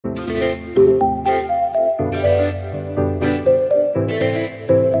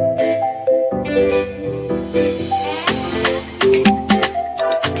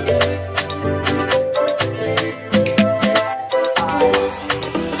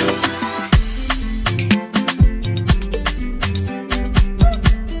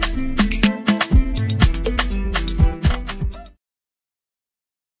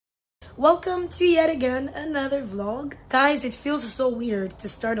Welcome to yet again another vlog. Guys, it feels so weird to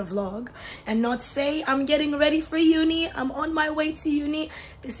start a vlog and not say I'm getting ready for uni, I'm on my way to uni.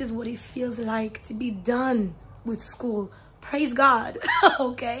 This is what it feels like to be done with school. Praise God.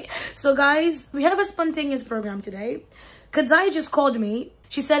 Okay, so guys, we have a spontaneous program today. Kadzai just called me.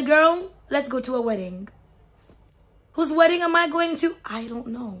 She said, girl, let's go to a wedding. Whose wedding am I going to? I don't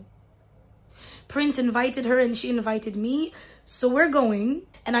know. Prince invited her and she invited me, so we're going.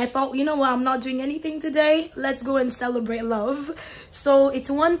 And I thought, you know what, I'm not doing anything today. Let's go and celebrate love. So it's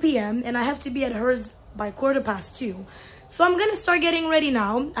 1 p.m. and I have to be at hers by 2:15. So I'm gonna start getting ready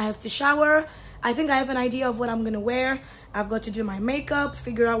now. I have to shower. I think I have an idea of what I'm gonna wear. I've got to do my makeup,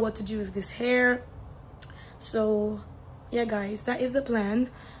 figure out what to do with this hair. So yeah, guys, that is the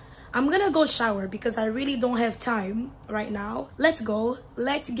plan. I'm gonna go shower because I really don't have time right now. Let's go,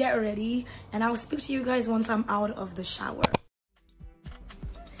 let's get ready, and I'll speak to you guys once I'm out of the shower.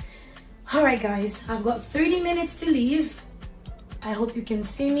 All right, guys, I've got 30 minutes to leave. I hope you can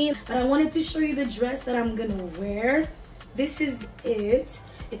see me, but I wanted to show you the dress that I'm gonna wear. This is it.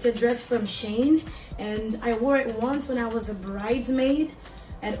 It's a dress from Shein, and I wore it once when I was a bridesmaid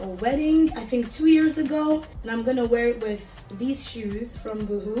at a wedding, I think 2 years ago. And I'm gonna wear it with these shoes from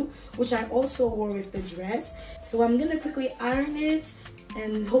Boohoo, which I also wore with the dress. So I'm gonna quickly iron it,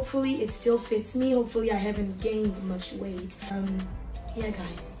 and hopefully it still fits me. Hopefully I haven't gained much weight. Yeah,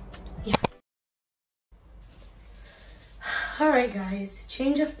 guys. All right, guys,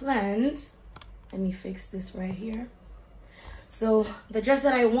 change of plans. Let me fix this right here. So the dress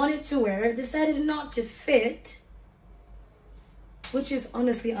that I wanted to wear decided not to fit, which is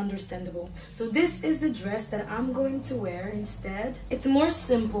honestly understandable. So this is the dress that I'm going to wear instead. It's more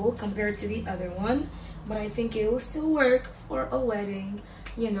simple compared to the other one, but I think it will still work for a wedding.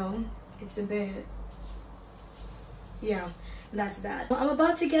 You know, it's a bit, yeah. That's that. I'm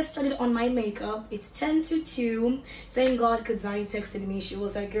about to get started on my makeup. It's 10 to 2. Thank God Kadzai texted me. She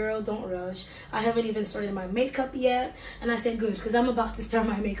was like, girl, don't rush. I haven't even started my makeup yet. And I said, good, because I'm about to start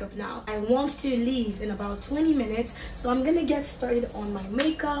my makeup now. I want to leave in about 20 minutes. So I'm going to get started on my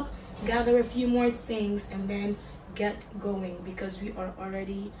makeup, gather a few more things, and then get going because we are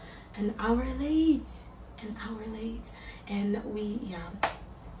already an hour late. And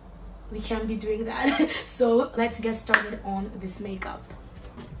we can't be doing that. So let's get started on this makeup.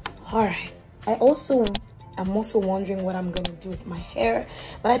 All right, I'm also wondering what I'm gonna do with my hair,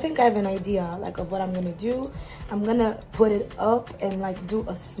 but I think I have an idea of what I'm gonna do. I'm gonna put it up and do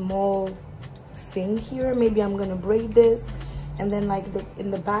a small thing here. Maybe I'm gonna braid this and then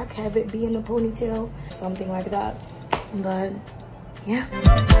in the back have it be in a ponytail, something like that. But yeah.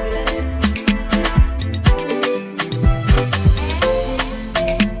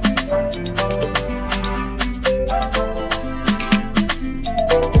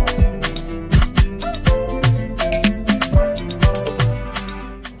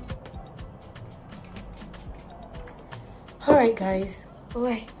 Alright, guys,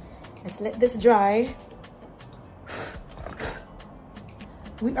 let's let this dry.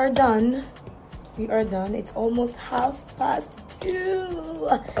 We are done. It's almost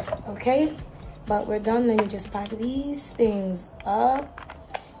 2:30. Okay, but we're done. Let me just pack these things up.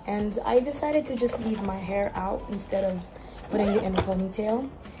 And I decided to just leave my hair out instead of putting it in a ponytail.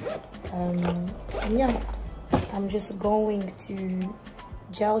 And yeah, I'm just going to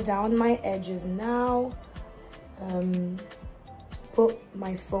gel down my edges now. Put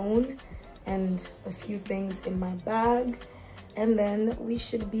my phone and a few things in my bag, and then we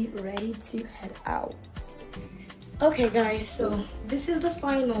should be ready to head out. Okay, guys, so this is the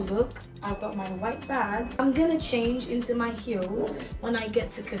final look. I've got my white bag. I'm gonna change into my heels when I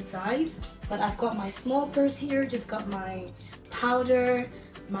get to Kadzai's, but I've got my small purse here, just got my powder,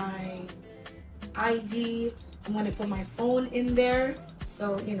 my ID. I'm gonna put my phone in there,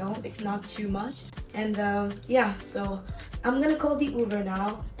 so you know it's not too much. And yeah, so I'm gonna call the Uber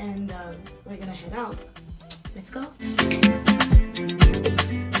now, and we're gonna head out. Let's go.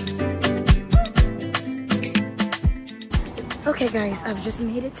 Okay, guys, I've just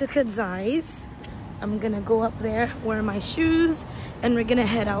made it to Kadzai's. I'm gonna go up there, wear my shoes, and we're gonna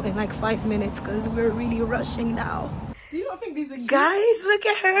head out in 5 minutes because we're really rushing now. Do you not think these are cute? Guys, look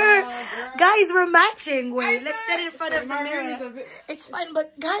at her. Guys, we're matching. Wait, let's stand in front of the mirror. It's fine,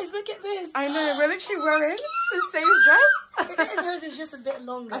 but guys, look at this. I know, we're literally wearing the same dress. It is, hers is just a bit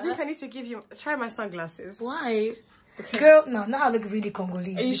longer. I think I need to give you, try my sunglasses. Why? Okay. Girl, no, now I look really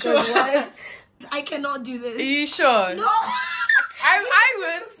Congolese. Are you sure? I cannot do this. Are you sure? No. I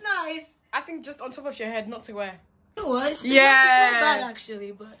would. It's nice. I think just on top of your head, not to wear. You know what? It's Yeah. not bad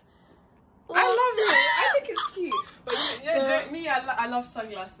actually, but... Well, I love it. I think it's cute. But me, I love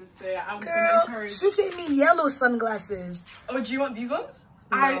sunglasses, so I'm gonna encourage. She gave me yellow sunglasses. Oh, do you want these ones?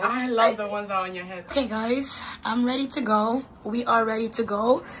 No. I love the ones that are on your head. Okay, guys, I'm ready to go. We are ready to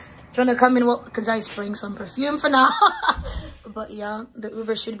go. Trying to come in, well, because I spraying some perfume for now. But yeah, the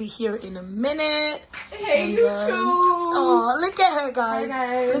Uber should be here in a minute. Hey, you too. Oh, look at her, guys.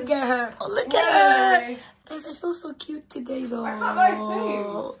 Hi, guys. Look at her. Oh, look at her. Guys, I feel so cute today, though. I can't lie,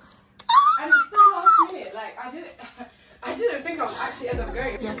 same. And it's so last minute. Like I didn't think I would actually end up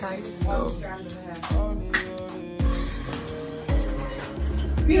going. Yeah, guys.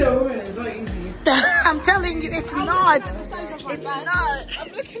 Being a woman is not easy. I'm telling you, it's not. It's not.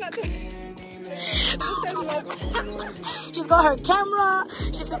 I'm looking at this. She's got her camera.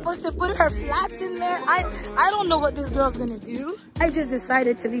 She's supposed to put her flats in there. I don't know what this girl's gonna do. I just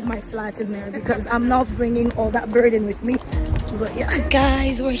decided to leave my flats in there because I'm not bringing all that burden with me. But yeah,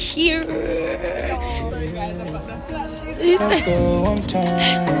 guys, we're here. Sorry guys, I've got the flash. Let's go one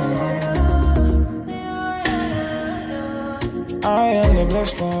time. I am the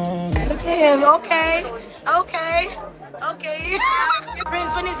blessed one. Look at him. Okay.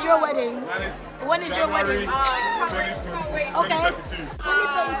 Prince, when is your wedding? When is your wedding? Okay.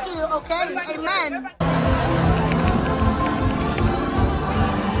 2032. Okay. Amen.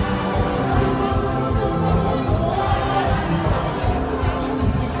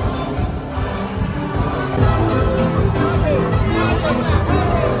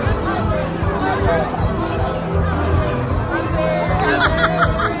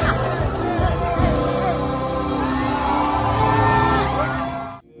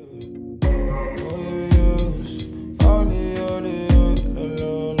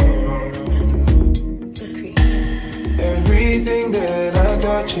 Everything that I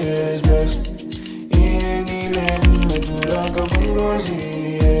touch is blessed.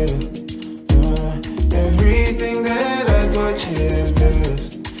 Everything that I touch is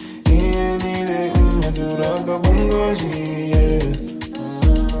blessed.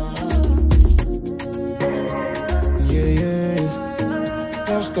 Yeah.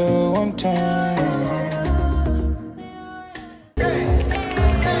 Let's go one time.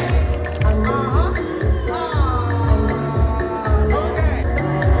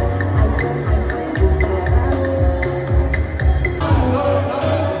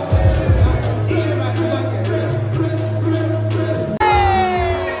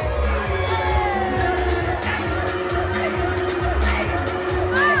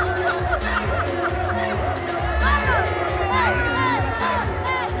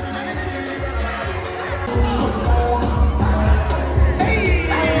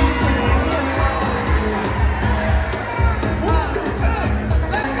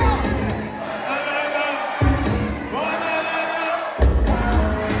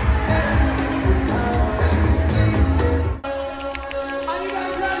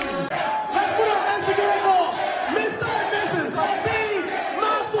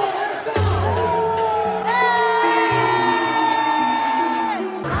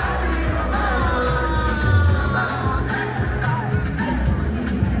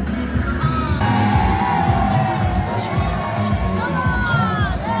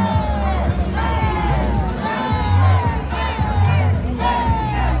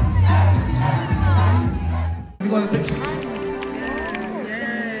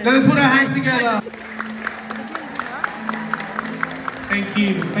 Let us put our hands together. Thank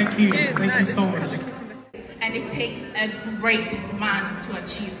you so much. And it takes a great man to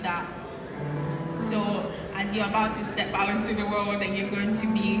achieve that. So as you're about to step out into the world and you're going to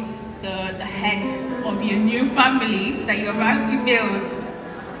be the head of your new family that you're about to build,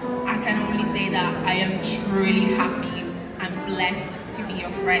 I can only say that I am truly happy and blessed to be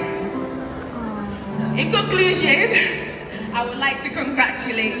your friend. In conclusion, I would like to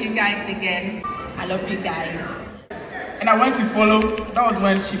congratulate you guys again. I love you guys. And I went to follow. That was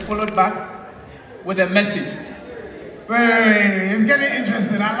when she followed back with a message. Wait, it's getting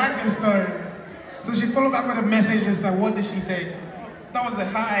interesting. I like this story. So she followed back with a message. Just like, what did she say? That was a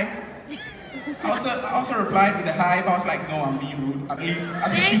hi. I also replied with a hi, but I was like, no, I'm being rude. At least I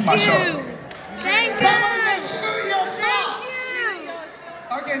should shoot my shot. Thank you. Shoot your shot. Thank you.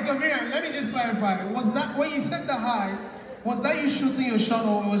 Okay. Okay, so Miriam, let me just clarify. Was that, when you said the high, was that you shooting your shot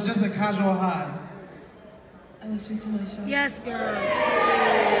or it was just a casual high? I was shooting my shot. Yes, girl.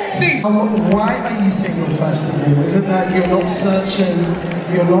 See, why are you single first of all? Is it that you're not searching,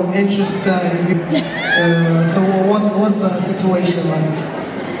 you're not interested? So what's the situation like?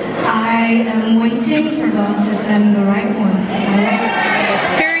 I am waiting for God to send the right one.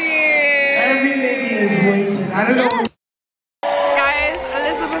 Period. Every lady is waiting. I don't know. Guys,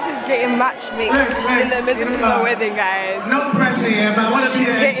 Elizabeth is getting matchmates in the middle of the wedding, guys. No pressure, yeah, but I want to be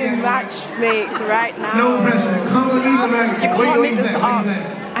She's there. getting matchmates right now. No pressure. Come on, Elizabeth. You can't make this up.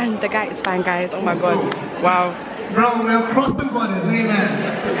 And the guy is fine, guys. Oh my god. Wow. Bro, we're crossing borders,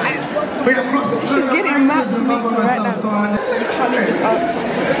 amen. We're crossing. She's getting matchmates right now. You can't make this up.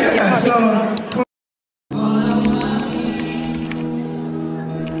 Yeah, so.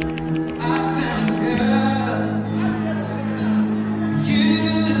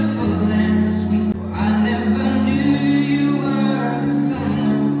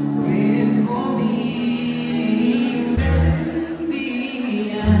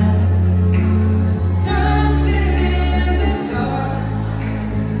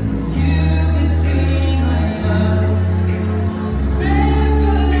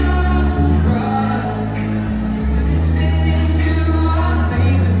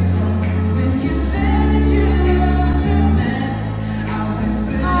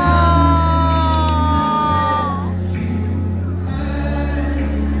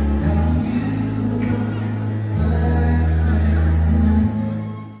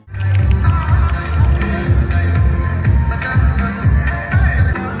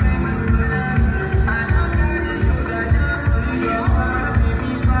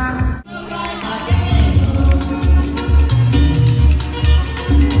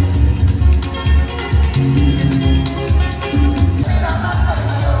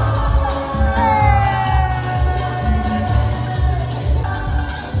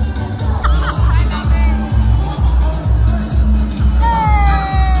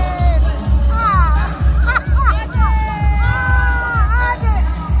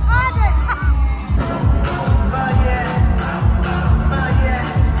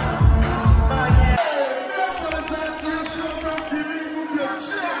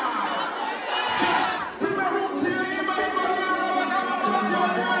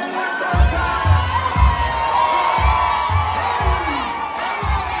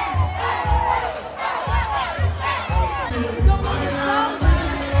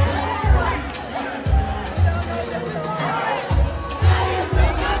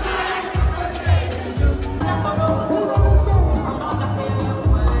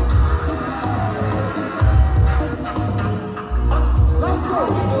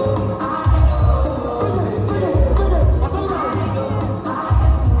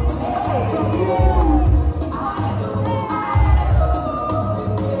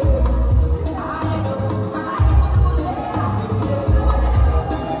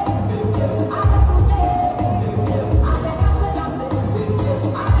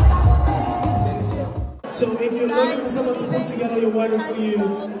 So if you're looking for someone to put together your wedding for you,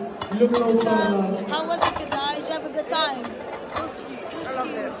 look no further. How was it, Kadai? Did you have a good time? It was cute. I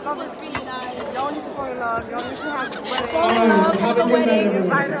loved it. It was really nice. Y'all need to fall in love. Y'all need to have a wedding. Fall in love, have a wedding,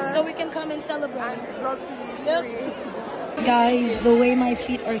 Invite us. so we can come and celebrate. Vlog for you. Yep. Guys, the way my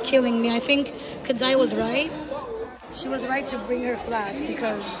feet are killing me. I think Kadai was right. She was right to bring her flats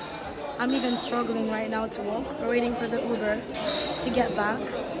because I'm even struggling right now to walk. We're waiting for the Uber to get back.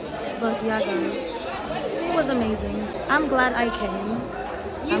 But yeah, guys, it was amazing. I'm glad I came.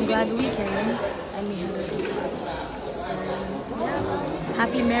 I'm glad we came and we had a good time. So yeah,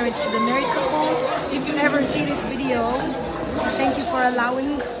 happy marriage to the married couple. If you ever see this video, thank you for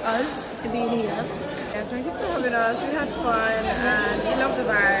allowing us to be in here. Yeah, thank you for having us. We had fun and we love the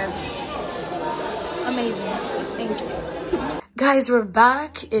vibes. Amazing. Thank you. Guys, we're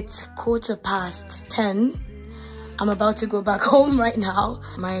back. It's 10:15. I'm about to go back home right now.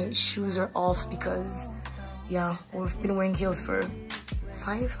 My shoes are off because, yeah, we've been wearing heels for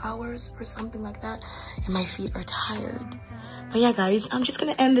 5 hours or something like that, and my feet are tired. But yeah, guys, I'm just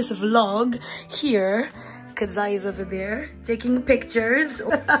gonna end this vlog here. Kadzai is over there taking pictures.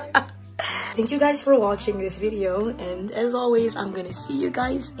 Thank you guys for watching this video, and as always, I'm gonna see you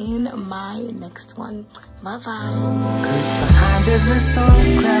guys in my next one. Bye bye. 'Cause behind every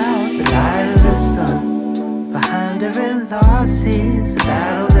storm cloud, the light of the sun. Behind every loss is a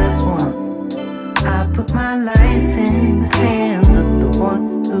battle that's won. I put my life